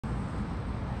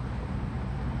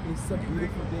It's a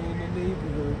beautiful day in the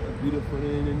neighborhood. A beautiful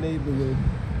day in the neighborhood.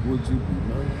 Would you be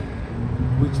mine?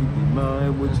 Would you be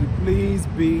mine? Would you please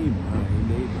be my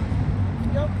neighbor?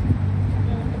 Yep.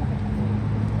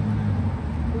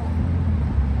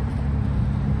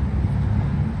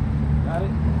 Got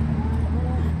it?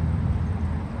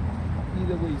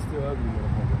 Either way, you're still ugly,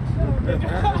 motherfucker.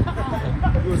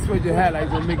 You gonna switch your hat like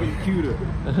gonna make it cuter.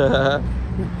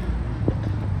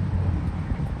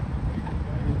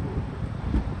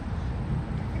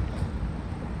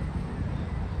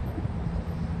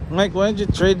 Mike, why don't you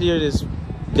trade this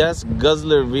gas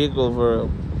guzzler vehicle for an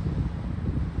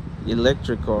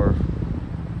electric car?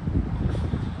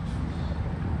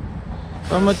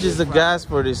 How much is the gas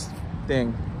for this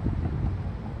thing?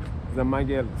 I might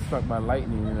get struck by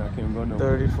lightning and I can't go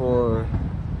nowhere. 34.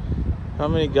 How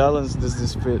many gallons does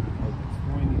this fit? Like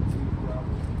 22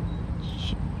 gallons.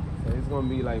 So it's gonna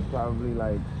be like probably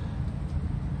like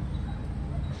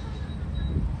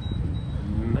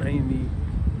 90.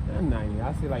 Not 90.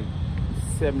 I say like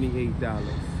 $78.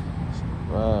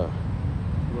 Wow.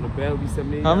 You want a bell be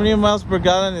 $78? How many miles per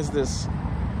gallon is this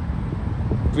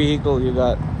vehicle you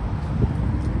got?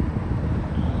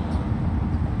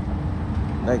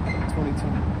 Like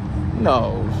 22.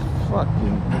 no,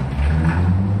 fucking.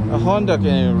 A Honda can't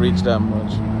even reach that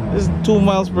much. This is 2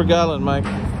 miles per gallon, Mike.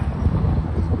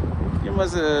 You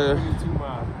must have. 22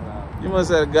 miles per hour. You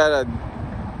must have got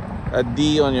a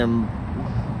D on your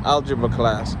algebra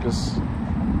class, because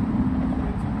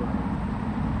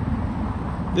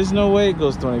there's no way it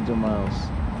goes 22 miles.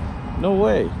 No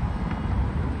way.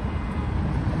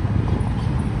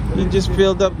 He just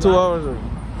filled up 2 hours ago.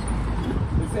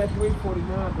 It's at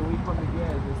 349, but we pump the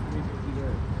gas, it's 350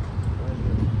 there.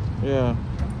 Yeah.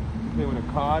 You pay with a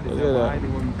card? Is Look that at why that. they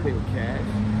want you to pay with cash?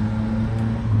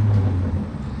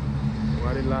 Why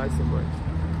they lie so much?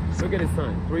 Look at the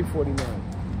sign, 349.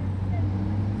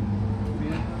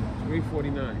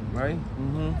 349, right?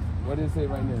 Mm-hmm. What does it say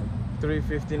right now?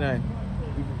 359.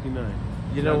 359.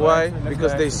 You know why?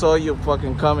 Because they saw you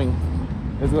fucking coming.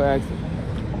 Let's go ask them.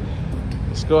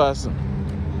 Let's go ask them.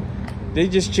 They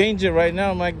just changed it right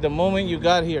now, Mike, the moment you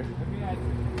got here.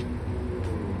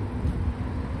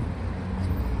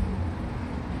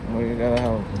 Oh, you gotta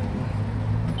help.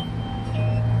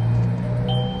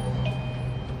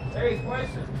 Hey,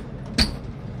 question.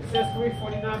 It says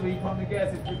 349, but you pump the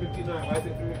gas at 359. Why is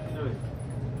it 359?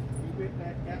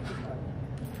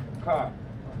 Card.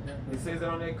 It says it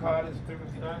on that card it's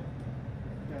 359?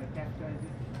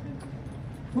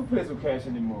 Who pays with cash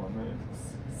anymore, man?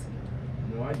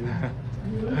 No, I do.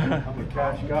 I'm a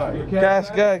cash guy. You're a Cash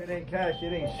guy. If it ain't cash,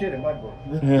 it ain't shit in my book.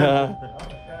 Yeah.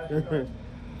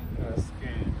 That's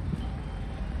scam.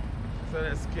 So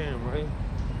that's scam, right?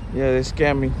 Yeah, they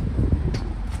scammed me.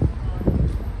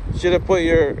 Should have put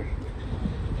your.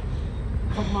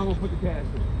 How come I'm gonna put the cash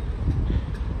in?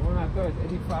 When I thought it's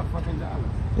 $85 fucking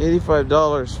dollars.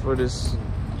 $85 for this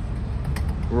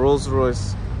Rolls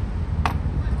Royce.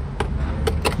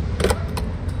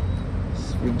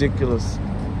 It's ridiculous.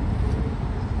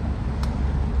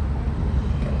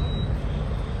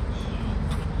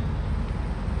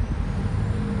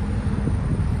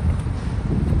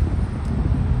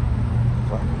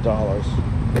 $5.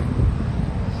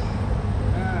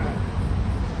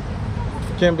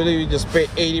 Can't believe you just paid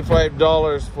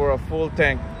 $85 for a full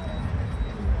tank.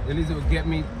 At least it would get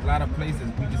me a lot of places.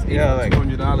 We just ate Yeah, for like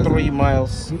 $200. 3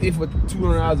 miles. If for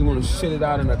 $200, we're gonna shit it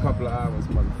out in a couple of hours,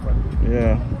 motherfucker.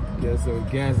 Yeah. Yeah, so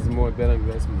gas is more better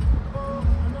investment.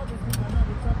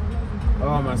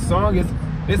 Oh, my song is.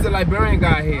 This is the Liberian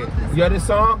guy here. You heard this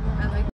song? I like